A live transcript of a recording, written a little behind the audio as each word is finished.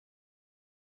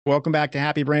Welcome back to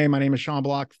Happy Brain. My name is Sean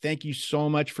Block. Thank you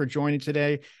so much for joining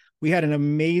today. We had an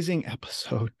amazing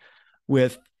episode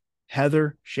with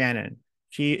Heather Shannon.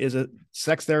 She is a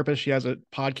sex therapist. She has a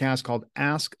podcast called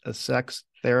Ask a Sex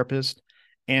Therapist,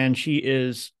 and she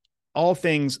is all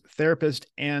things therapist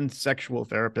and sexual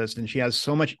therapist. And she has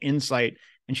so much insight.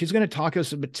 And she's going to talk to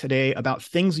us a bit today about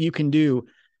things you can do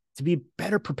to be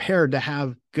better prepared to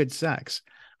have good sex.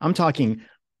 I'm talking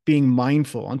being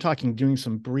mindful. I'm talking doing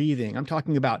some breathing. I'm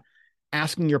talking about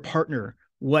asking your partner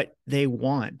what they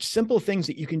want. Simple things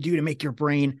that you can do to make your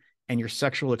brain and your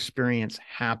sexual experience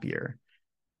happier.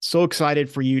 So excited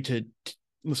for you to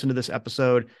listen to this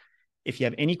episode. If you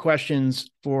have any questions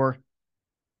for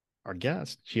our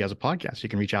guest, she has a podcast. You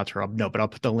can reach out to her. But I'll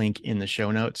put the link in the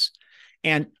show notes.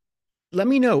 And let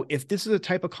me know if this is a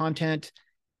type of content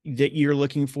that you're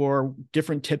looking for,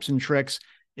 different tips and tricks.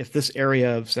 If this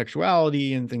area of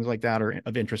sexuality and things like that are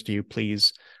of interest to you,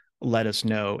 please let us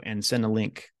know and send a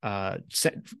link.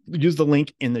 Use the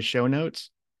link in the show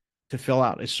notes to fill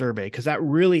out a survey, because that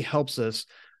really helps us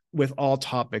with all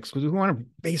topics, because we want to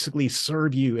basically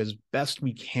serve you as best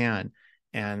we can.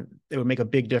 And it would make a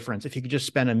big difference if you could just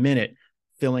spend a minute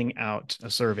filling out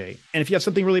a survey. And if you have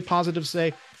something really positive to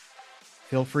say,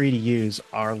 feel free to use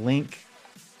our link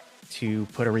to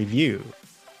put a review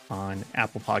on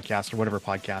Apple Podcasts or whatever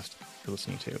podcast you're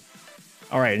listening to.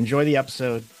 All right, enjoy the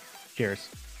episode. Cheers.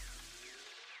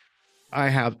 I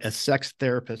have a sex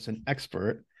therapist and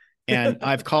expert, and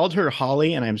I've called her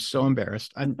Holly, and I'm so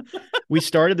embarrassed. We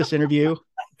started this interview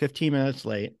 15 minutes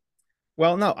late.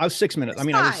 Well, no, I was 6 minutes. I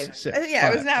was six. Yeah,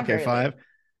 it was not very five.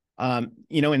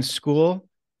 In school,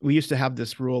 we used to have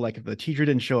this rule, like if the teacher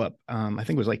didn't show up, I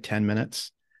think it was like 10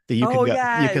 minutes that you could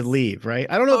go, you could leave, right?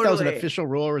 I don't know if that was an official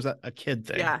rule or was that a kid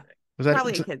thing? Yeah. Was that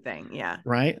probably a kid thing? Yeah.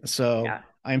 Right. So yeah.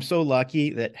 I'm so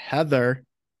lucky that Heather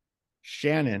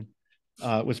Shannon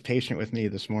was patient with me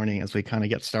this morning as we kind of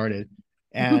get started.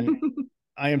 And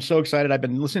I am so excited. I've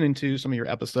been listening to some of your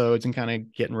episodes and kind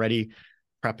of getting ready,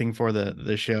 prepping for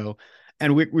the show.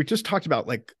 And we just talked about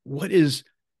like, what is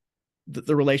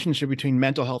the relationship between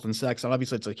mental health and sex? And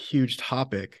obviously it's a huge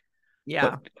topic. Yeah.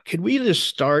 But could we just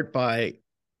start by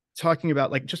talking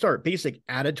about like just our basic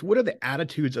attitude? What are the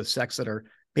attitudes of sex that are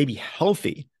maybe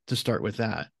healthy, to start with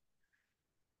that?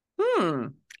 I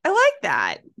like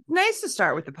that. Nice to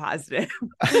start with the positive.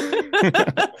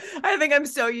 I think I'm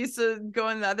so used to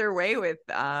going the other way with,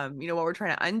 what we're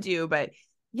trying to undo. But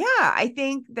yeah, I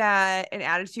think that an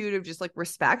attitude of just like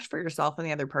respect for yourself and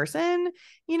the other person,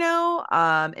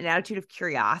 an attitude of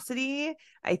curiosity,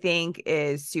 I think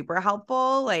is super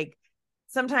helpful. Like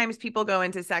sometimes people go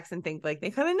into sex and think like they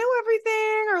kind of know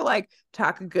everything or like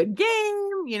talk a good game,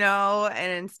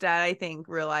 and instead I think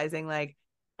realizing like,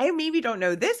 I maybe don't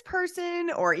know this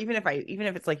person, or even if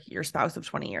it's like your spouse of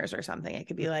 20 years or something, it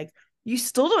could be like, you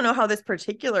still don't know how this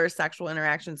particular sexual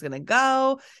interaction is going to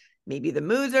go. Maybe the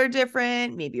moods are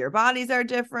different. Maybe your bodies are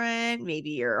different.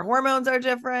 Maybe your hormones are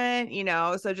different,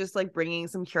 so just like bringing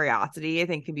some curiosity, I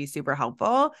think can be super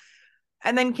helpful.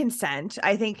 And then consent.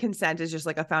 I think consent is just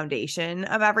like a foundation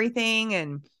of everything.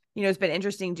 And, it's been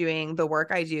interesting doing the work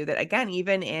I do that, again,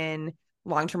 even in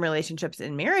long-term relationships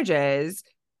and marriages,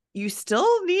 you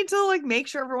still need to like make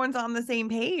sure everyone's on the same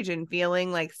page and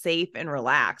feeling like safe and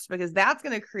relaxed, because that's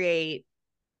going to create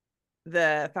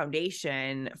the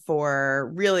foundation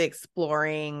for really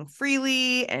exploring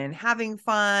freely and having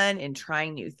fun and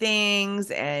trying new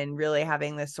things and really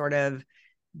having this sort of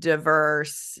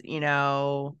diverse,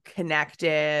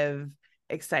 connective,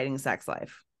 exciting sex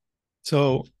life.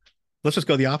 So let's just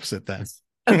go the opposite then.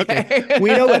 Okay. we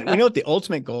know what the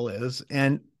ultimate goal is.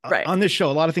 And right. On this show,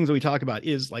 a lot of things that we talk about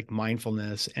is like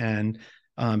mindfulness and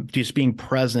just being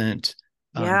present,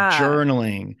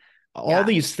 journaling, all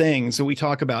these things that we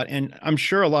talk about. And I'm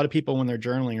sure a lot of people when they're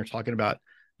journaling are talking about,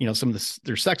 some of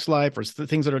their sex life or the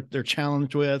things that they're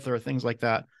challenged with or things like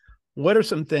that. What are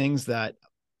some things that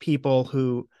people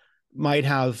who might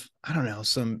have, I don't know,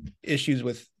 some issues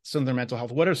with some of their mental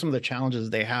health, what are some of the challenges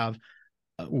they have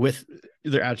with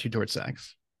their attitude towards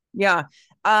sex? Yeah.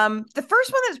 The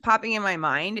first one that's popping in my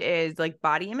mind is like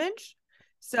body image.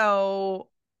 So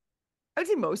I would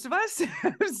say most of us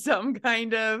have some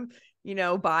kind of,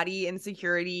 body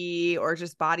insecurity or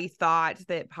just body thoughts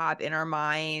that pop in our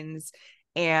minds.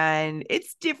 And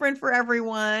it's different for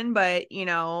everyone. But,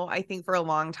 I think for a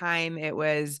long time it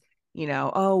was,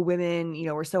 oh, women,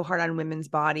 we're so hard on women's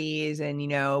bodies and,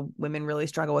 women really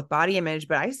struggle with body image.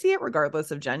 But I see it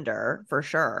regardless of gender for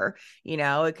sure.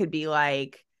 It could be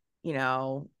like,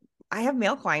 I have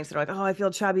male clients that are like, oh, I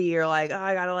feel chubby, or like, oh,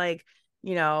 I gotta like,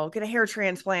 get a hair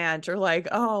transplant, or like,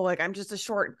 oh, like I'm just a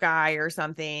short guy or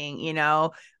something,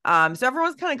 so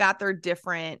everyone's kind of got their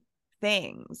different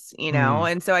things,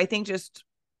 and so I think just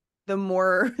the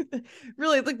more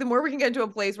really, like, the more we can get to a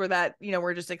place where that,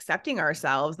 we're just accepting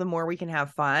ourselves, the more we can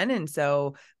have fun. And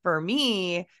so for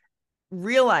me,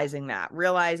 realizing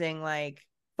like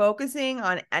focusing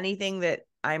on anything that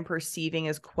I'm perceiving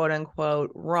as quote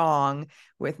unquote wrong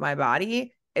with my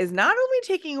body is not only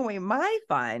taking away my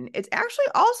fun, it's actually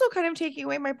also kind of taking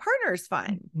away my partner's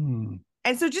fun.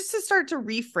 And so just to start to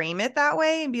reframe it that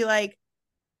way and be like,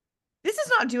 this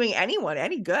is not doing anyone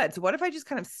any good. So what if I just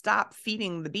kind of stop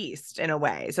feeding the beast in a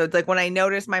way? So it's like, when I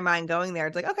notice my mind going there,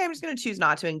 it's like, okay, I'm just going to choose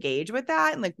not to engage with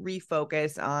that and like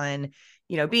refocus on,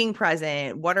 being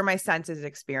present. What are my senses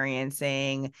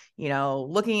experiencing?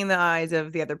 Looking in the eyes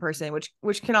of the other person,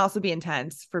 which can also be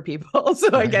intense for people.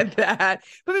 So I get that,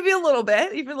 but maybe a little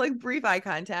bit, even like brief eye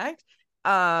contact,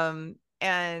 and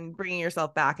bringing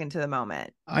yourself back into the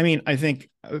moment. I mean, I think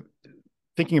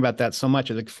thinking about that so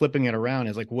much, like flipping it around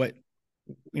is like, what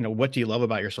do you love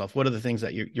about yourself? What are the things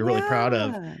that you're really proud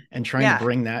of, and trying to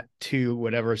bring that to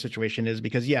whatever situation is,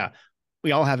 because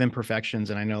we all have imperfections.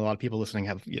 And I know a lot of people listening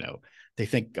have, they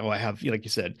think, oh, I have, like you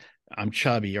said, I'm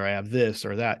chubby, or I have this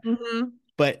or that.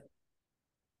 But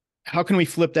how can we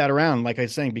flip that around? Like I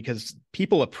was saying, because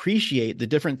people appreciate the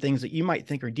different things that you might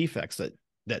think are defects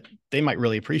that they might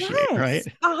really appreciate. Yes, right?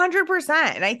 100%.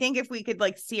 And I think if we could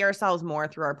like see ourselves more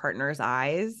through our partner's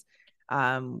eyes,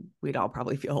 we'd all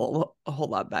probably feel a whole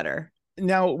lot better.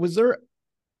 Now, was there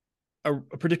a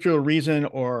particular reason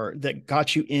or that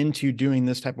got you into doing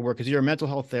this type of work? Because you're a mental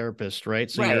health therapist, right?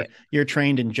 So you're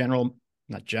trained in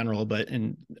not general, but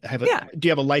do you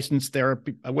have a licensed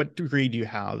therapy? What degree do you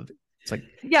have? It's like,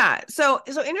 So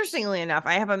interestingly enough,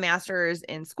 I have a master's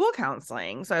in school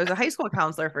counseling. So I was a high school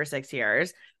counselor for 6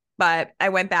 years, but I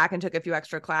went back and took a few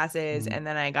extra classes, and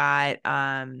then I got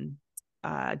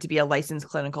to be a licensed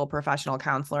clinical professional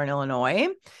counselor in Illinois.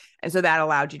 And so that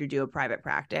allowed you to do a private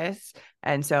practice.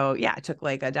 And so, I took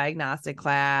like a diagnostic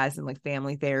class and like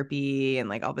family therapy and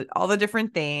like all the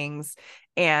different things.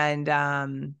 And,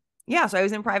 so I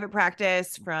was in private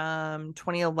practice from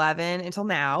 2011 until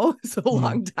now. So a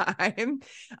long time.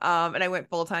 And I went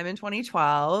full-time in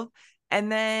 2012.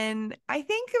 And then I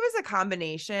think it was a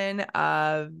combination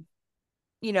of,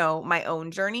 my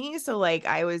own journey. So like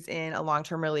I was in a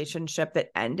long-term relationship that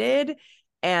ended,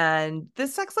 and the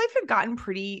sex life had gotten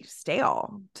pretty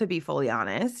stale, to be fully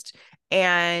honest.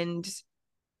 And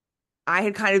I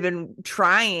had kind of been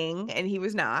trying, and he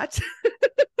was not.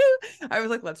 I was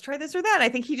like, let's try this or that. And I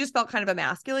think he just felt kind of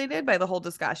emasculated by the whole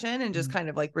discussion and just kind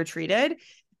of like retreated.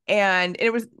 And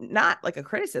it was not like a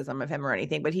criticism of him or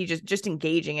anything, but he just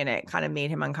engaging in it kind of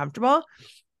made him uncomfortable.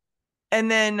 And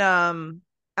then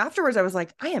afterwards I was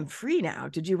like, I am free now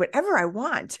to do whatever I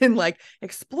want and like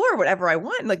explore whatever I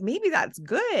want. And like, maybe that's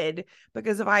good,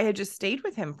 because if I had just stayed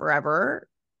with him forever,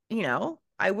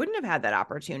 I wouldn't have had that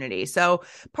opportunity. So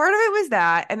part of it was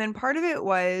that. And then part of it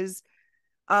was,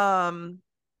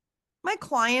 my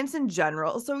clients in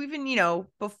general. So even,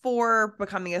 before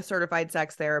becoming a certified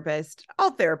sex therapist,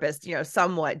 all therapists,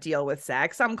 somewhat deal with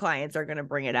sex. Some clients are going to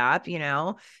bring it up,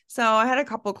 So I had a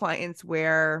couple clients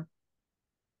where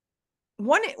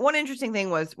one interesting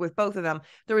thing was with both of them,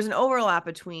 there was an overlap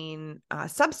between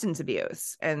substance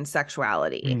abuse and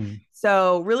sexuality.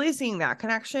 So really seeing that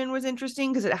connection was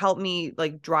interesting, because it helped me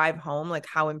like drive home like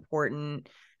how important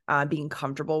being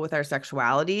comfortable with our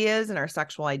sexuality is and our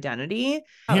sexual identity.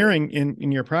 Hearing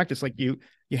in your practice, like you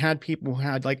had people who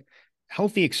had like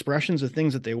healthy expressions of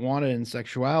things that they wanted in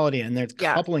sexuality, and they're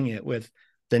coupling it with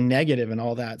the negative and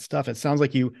all that stuff. It sounds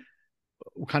like you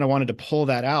kind of wanted to pull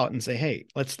that out and say, hey,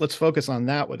 let's focus on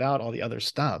that without all the other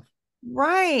stuff.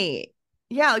 Right.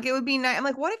 Yeah. Like it would be nice. I'm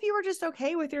like, what if you were just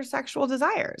okay with your sexual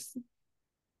desires?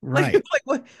 Right.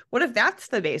 Like what if that's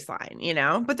the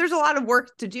baseline, but there's a lot of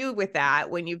work to do with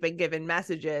that when you've been given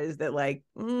messages that like,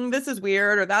 this is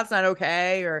weird, or that's not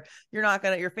okay, or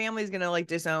your family's going to like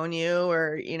disown you,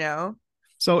 or,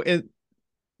 So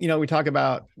we talk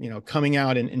about, coming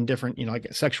out in different,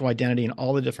 like sexual identity in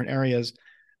all the different areas,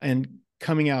 and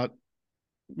coming out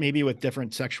maybe with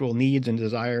different sexual needs and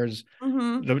desires,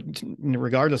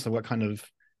 regardless of what kind of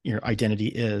your identity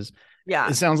is. Yeah.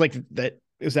 It sounds like that.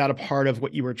 Is that a part of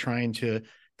what you were trying to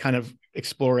kind of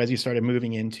explore as you started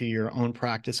moving into your own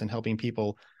practice and helping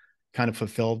people kind of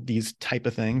fulfill these type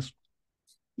of things?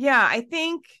 Yeah, I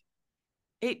think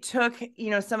it took,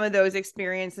 some of those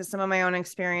experiences, some of my own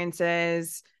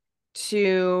experiences,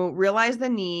 to realize the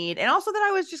need, and also that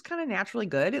I was just kind of naturally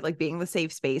good at like being the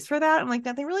safe space for that. I'm like,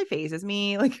 nothing really phases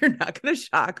me. Like, you're not going to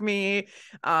shock me.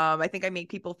 I think I make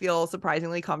people feel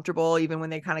surprisingly comfortable even when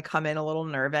they kind of come in a little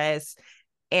nervous.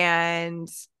 And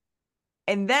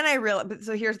then I realized,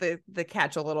 so here's the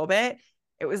catch a little bit.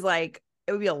 It was like,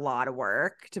 it would be a lot of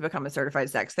work to become a certified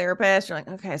sex therapist. You're like,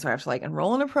 okay, so I have to like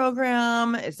enroll in a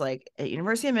program. It's like at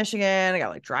University of Michigan. I got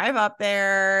to like drive up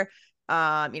there.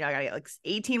 I gotta get like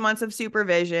 18 months of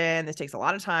supervision. This takes a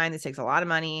lot of time. This takes a lot of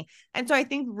money. And so I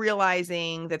think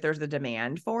realizing that there's the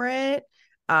demand for it,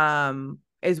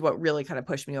 is what really kind of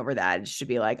pushed me over the edge to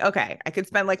be like, okay, I could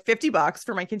spend like $50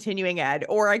 for my continuing ed,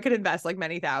 or I could invest like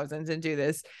many thousands and do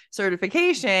this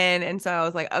certification. And so I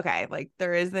was like, okay, like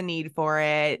there is the need for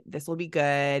it. This will be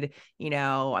good.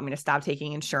 I'm going to stop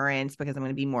taking insurance because I'm going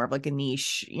to be more of like a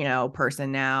niche,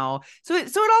 person now. So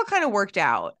it all kind of worked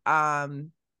out.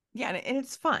 Yeah, and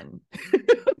it's fun.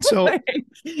 So, like,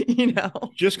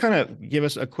 just kind of give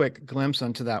us a quick glimpse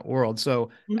into that world. So,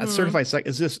 as certified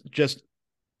sex,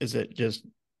 is it just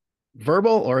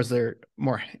verbal, or is there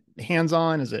more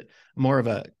hands-on? Is it more of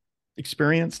a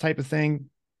experience type of thing?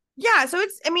 Yeah, so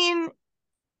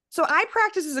so I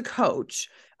practice as a coach.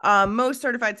 Most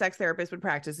certified sex therapists would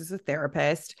practice as a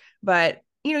therapist, but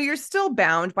you're still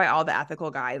bound by all the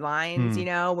ethical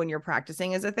guidelines, when you're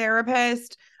practicing as a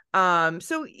therapist.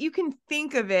 So you can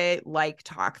think of it like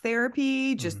talk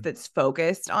therapy, just that's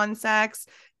focused on sex.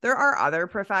 There are other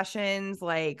professions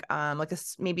like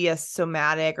maybe a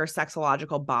somatic or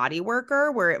sexological body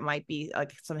worker, where it might be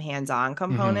like some hands-on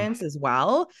components as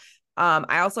well.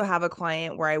 I also have a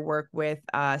client where I work with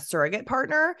a surrogate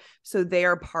partner. So they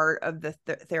are part of the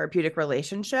therapeutic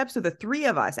relationship. So the three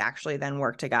of us actually then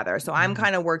work together. So I'm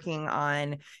kind of working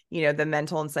on, the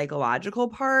mental and psychological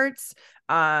parts.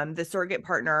 The surrogate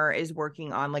partner is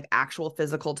working on like actual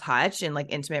physical touch and like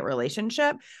intimate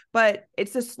relationship, but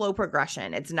it's a slow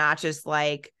progression. It's not just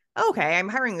like, okay, I'm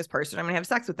hiring this person, I'm going to have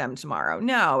sex with them tomorrow.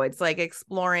 No, it's like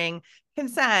exploring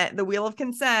consent, the wheel of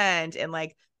consent, and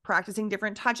like practicing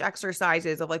different touch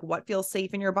exercises of like what feels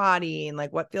safe in your body and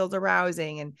like what feels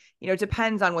arousing. And, it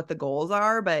depends on what the goals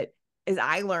are. But as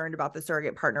I learned about the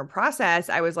surrogate partner process,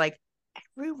 I was like,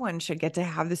 everyone should get to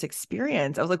have this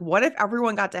experience. I was like, what if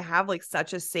everyone got to have like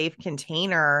such a safe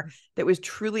container that was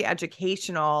truly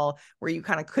educational, where you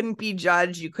kind of couldn't be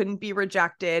judged, you couldn't be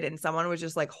rejected, and someone was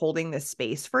just like holding this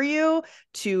space for you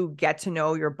to get to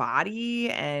know your body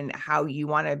and how you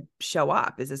want to show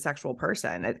up as a sexual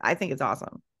person. I think it's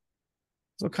awesome.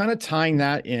 So kind of tying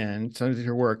that in to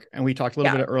your work, and we talked a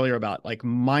little bit earlier about like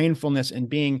mindfulness and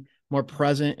being more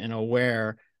present and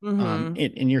aware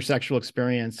in your sexual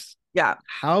experience. Yeah.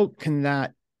 How can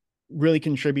that really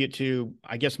contribute to,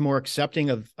 I guess, more accepting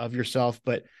of yourself,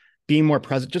 but being more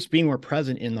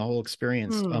present in the whole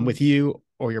experience with you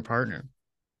or your partner?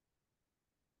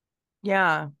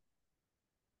 Yeah.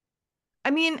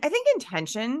 I think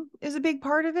intention is a big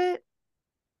part of it.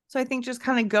 So I think just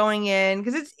kind of going in,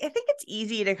 because I think it's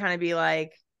easy to kind of be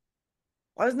like,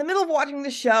 I was in the middle of watching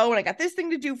the show and I got this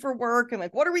thing to do for work, and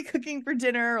like, what are we cooking for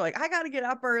dinner? Like, I got to get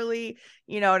up early,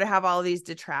 to have all these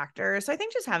detractors. So I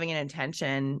think just having an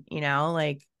intention,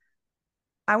 like,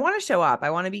 I want to show up.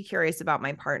 I want to be curious about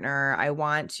my partner. I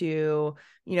want to,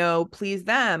 please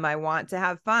them. I want to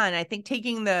have fun. I think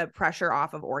taking the pressure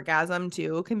off of orgasm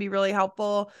too can be really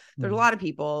helpful. There's a lot of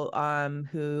people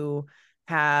who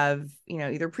have,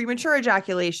 either premature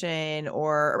ejaculation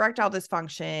or erectile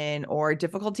dysfunction or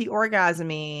difficulty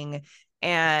orgasming.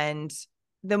 And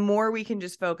the more we can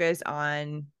just focus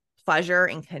on pleasure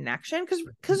and connection,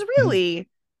 because really,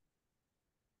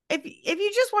 if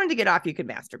you just wanted to get off, you could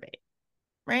masturbate,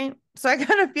 right? So I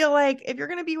kind of feel like if you're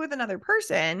going to be with another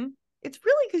person, it's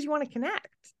really because you want to connect.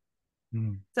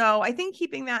 So I think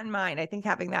keeping that in mind, I think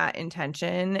having that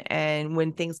intention, and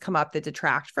when things come up that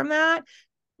detract from that,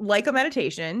 like a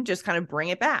meditation, just kind of bring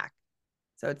it back.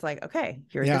 So it's like, okay,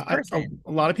 here's this person.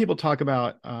 A lot of people talk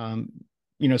about,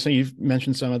 so you've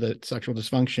mentioned some of the sexual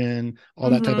dysfunction, all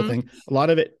that type of thing. A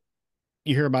lot of it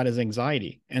you hear about is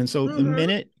anxiety. And so the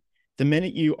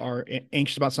minute you are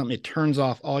anxious about something, it turns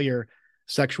off all your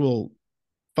sexual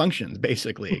functions,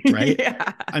 basically, right?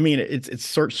 Yeah. It's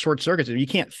short circuits. You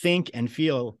can't think and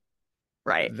feel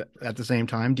right at the same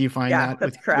time. Do you find that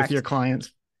with your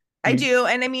clients? I do.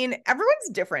 And I mean, everyone's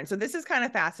different. So this is kind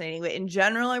of fascinating. But in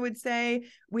general, I would say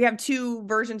we have two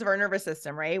versions of our nervous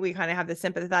system, right? We kind of have the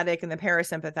sympathetic and the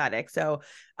parasympathetic. So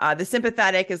the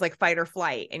sympathetic is like fight or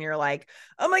flight. And you're like,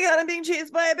 oh my God, I'm being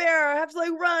chased by a bear. I have to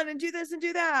like run and do this and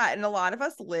do that. And a lot of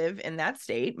us live in that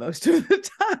state most of the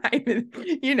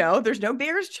time. There's no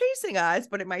bears chasing us,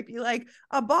 but it might be like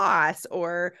a boss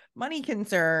or money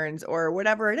concerns or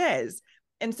whatever it is.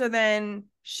 And so then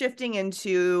shifting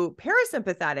into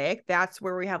parasympathetic, that's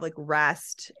where we have like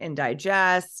rest and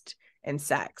digest and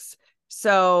sex.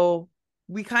 So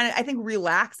I think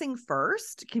relaxing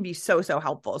first can be so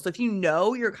helpful. So if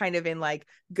you're kind of in like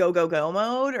go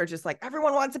mode, or just like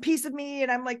everyone wants a piece of me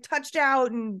and I'm like touched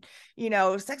out and,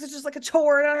 sex is just like a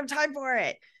chore and I don't have time for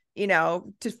it,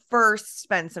 to first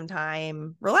spend some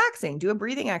time relaxing, do a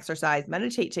breathing exercise,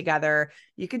 meditate together.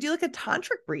 You could do like a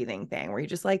tantric breathing thing where you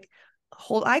just like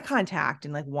hold eye contact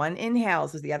and like one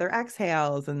inhales as the other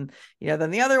exhales, and then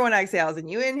the other one exhales and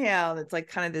you inhale, and it's like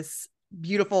kind of this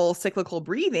beautiful cyclical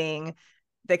breathing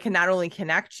that can not only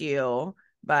connect you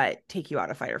but take you out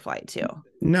of fight or flight too.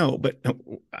 No, but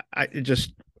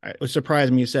it was surprised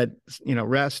when you said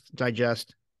rest,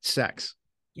 digest, sex.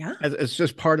 Yeah, it's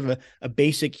just part of a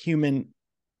basic human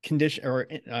condition, or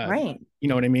right, you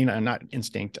know what I mean? Not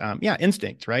instinct.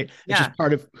 Instinct, right? It's just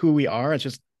part of who we are. It's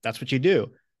just that's what you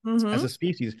do. As a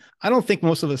species. I don't think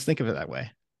most of us think of it that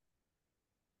way.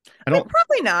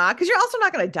 Probably not, because you're also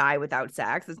not going to die without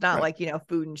sex. It's not like,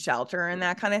 food and shelter and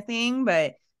that kind of thing.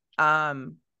 But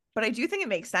I do think it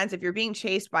makes sense. If you're being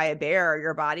chased by a bear,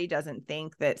 your body doesn't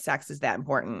think that sex is that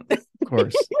important. Of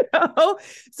course.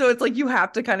 So it's like you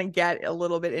have to kind of get a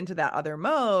little bit into that other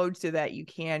mode so that you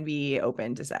can be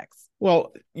open to sex.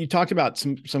 Well, you talked about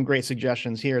some great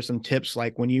suggestions here, some tips,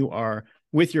 like when you are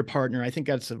with your partner. I think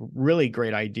that's a really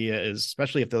great idea, is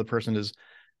especially if the other person is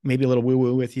maybe a little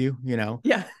woo-woo with you,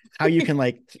 how you can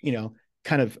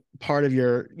kind of part of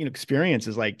your, experience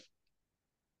is like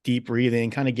deep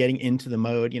breathing, kind of getting into the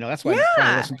mode, that's why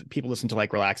people listen to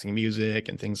like relaxing music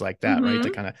and things like that, right? To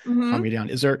kind of calm you down.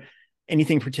 Is there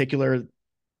anything particular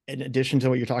in addition to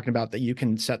what you're talking about that you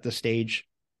can set the stage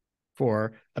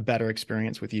for a better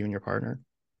experience with you and your partner?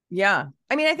 Yeah.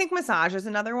 I mean, I think massage is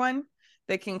another one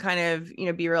that can kind of,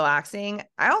 be relaxing.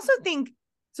 I also think,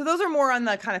 so those are more on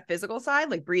the kind of physical side,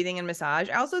 like breathing and massage.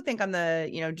 I also think on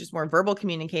the, just more verbal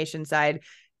communication side,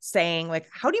 saying like,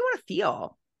 how do you want to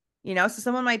feel? So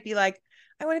someone might be like,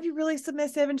 I want to be really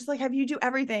submissive and just like have you do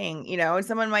everything, and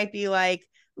someone might be like,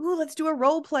 ooh, let's do a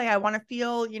role play. I want to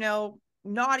feel,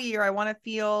 naughty, or I want to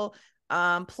feel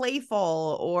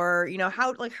playful, or,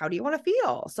 how do you want to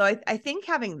feel? So I think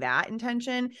having that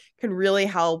intention can really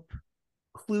help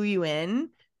clue you in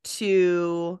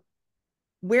to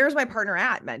where's my partner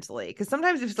at mentally. Because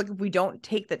sometimes if we don't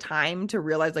take the time to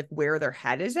realize like where their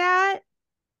head is at,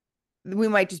 we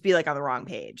might just be like on the wrong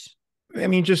page. I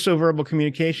mean, just so verbal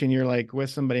communication, you're like with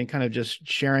somebody and kind of just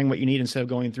sharing what you need instead of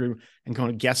going through and kind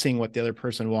of guessing what the other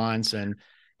person wants. And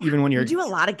even when you do a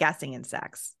lot of guessing in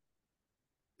sex.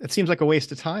 It seems like a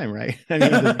waste of time, right? I mean,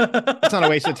 it's not a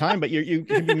waste of time, but you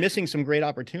could be missing some great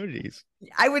opportunities.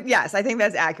 Yes, I think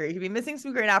that's accurate. You could be missing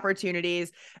some great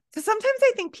opportunities. So sometimes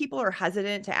I think people are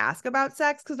hesitant to ask about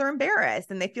sex because they're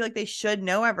embarrassed and they feel like they should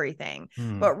know everything.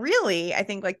 But really, I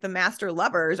think like the master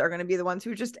lovers are going to be the ones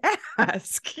who just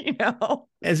ask,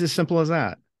 As simple as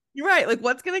that. You're right. Like,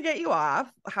 what's going to get you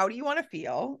off? How do you want to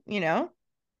feel,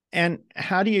 And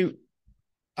how do you,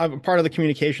 part of the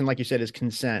communication, like you said, is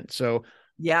consent. So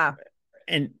yeah.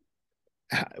 And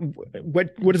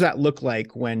what does that look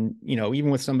like when, even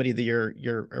with somebody that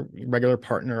you're a regular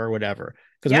partner or whatever,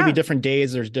 because maybe different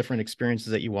days, there's different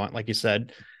experiences that you want, like you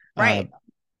said. Right.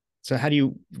 So how do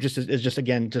you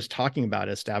again, just talking about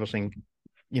it, establishing,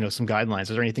 some guidelines? Is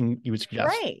there anything you would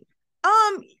suggest? Right.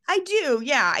 I do.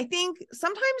 Yeah. I think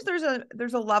sometimes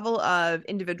there's a level of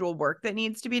individual work that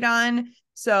needs to be done.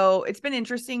 So it's been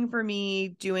interesting for me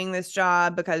doing this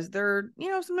job because they're,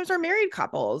 sometimes are married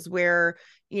couples where,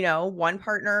 one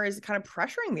partner is kind of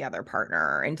pressuring the other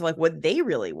partner into like what they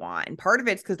really want. And part of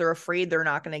it's because they're afraid they're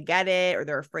not going to get it, or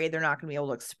they're afraid they're not going to be able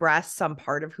to express some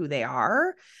part of who they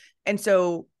are. And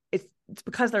so it's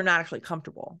because they're not actually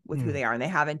comfortable with who they are and they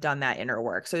haven't done that inner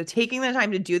work. So taking the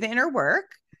time to do the inner work,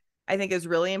 I think, is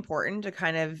really important to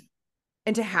kind of,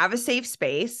 and to have a safe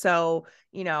space. So,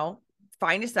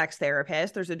 find a sex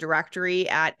therapist. There's a directory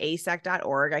at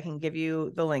asec.org. I can give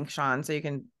you the link, Sean, so you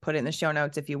can put it in the show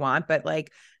notes if you want, but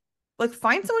like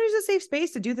find someone who's a safe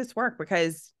space to do this work,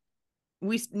 because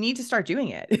we need to start doing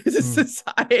it as a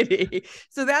society.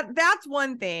 So that's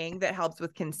one thing that helps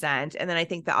with consent. And then I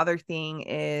think the other thing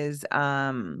is,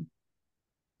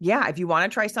 yeah, if you want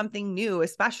to try something new,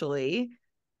 especially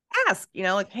ask,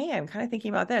 like, hey, I'm kind of thinking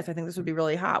about this. I think this would be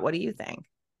really hot. What do you think?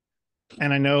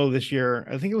 And I know this year,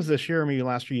 I think it was this year, maybe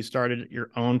last year, you started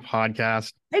your own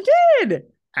podcast. I did.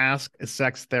 Ask a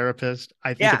Sex Therapist.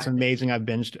 I think it's amazing. I've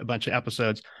binged a bunch of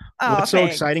episodes. Oh, what's so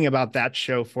exciting about that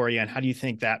show for you? And how do you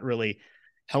think that really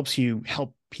helps you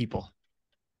help people?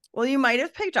 Well, you might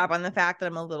have picked up on the fact that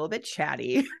I'm a little bit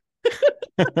chatty.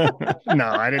 No,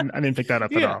 I didn't pick that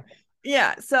up at all.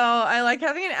 Yeah, so I like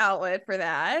having an outlet for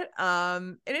that.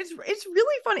 And it's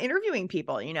really fun interviewing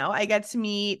people, I get to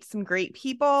meet some great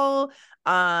people.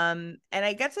 And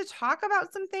I get to talk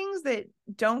about some things that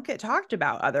don't get talked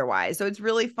about otherwise. So it's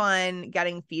really fun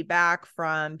getting feedback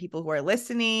from people who are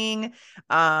listening.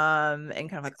 And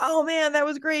kind of like, oh man, that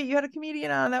was great. You had a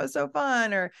comedian on, that was so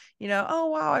fun. Or, oh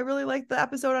wow, I really liked the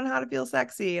episode on how to feel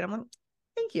sexy. And I'm like,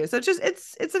 thank you. So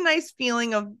it's a nice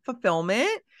feeling of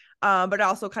fulfillment. But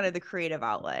also kind of the creative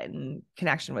outlet and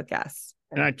connection with guests.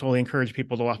 And I totally encourage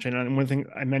people to watch it. And one thing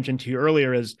I mentioned to you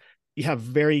earlier is you have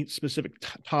very specific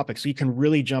topics. So you can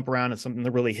really jump around at something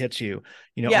that really hits you,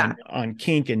 on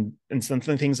kink and some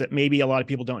things that maybe a lot of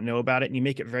people don't know about it. And you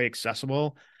make it very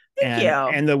accessible. Thank you.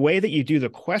 And the way that you do the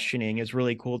questioning is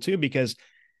really cool too, because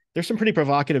there's some pretty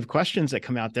provocative questions that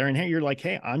come out there. And hey, you're like,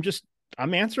 hey,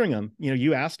 I'm answering them.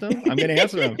 You asked them, I'm going to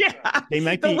answer them. Yeah. They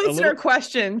might be listener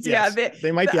questions. Yes, yeah.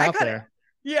 They might be out there.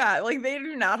 Yeah. Like they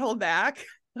do not hold back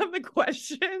on the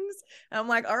questions. And I'm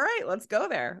like, all right, let's go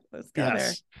there. Let's go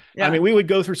there. Yeah. I mean, we would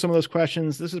go through some of those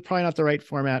questions. This is probably not the right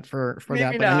format for Maybe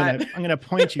that, but not. I'm going to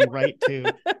point you right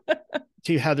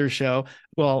to Heather's show.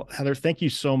 Well, Heather, thank you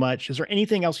so much. Is there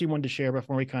anything else you wanted to share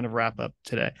before we kind of wrap up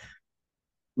today?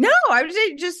 No, I would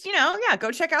just, go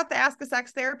check out the Ask a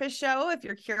Sex Therapist show if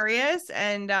you're curious.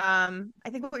 And I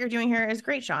think what you're doing here is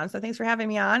great, Sean. So thanks for having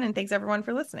me on, and thanks everyone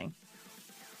for listening.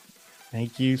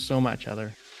 Thank you so much,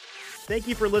 Heather. Thank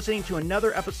you for listening to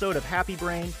another episode of Happy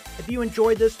Brain. If you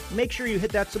enjoyed this, make sure you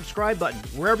hit that subscribe button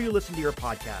wherever you listen to your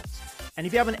podcasts. And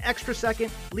if you have an extra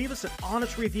second, leave us an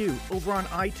honest review over on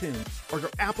iTunes or your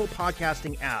Apple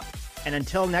podcasting app. And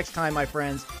until next time, my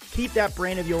friends, keep that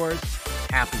brain of yours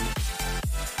happy.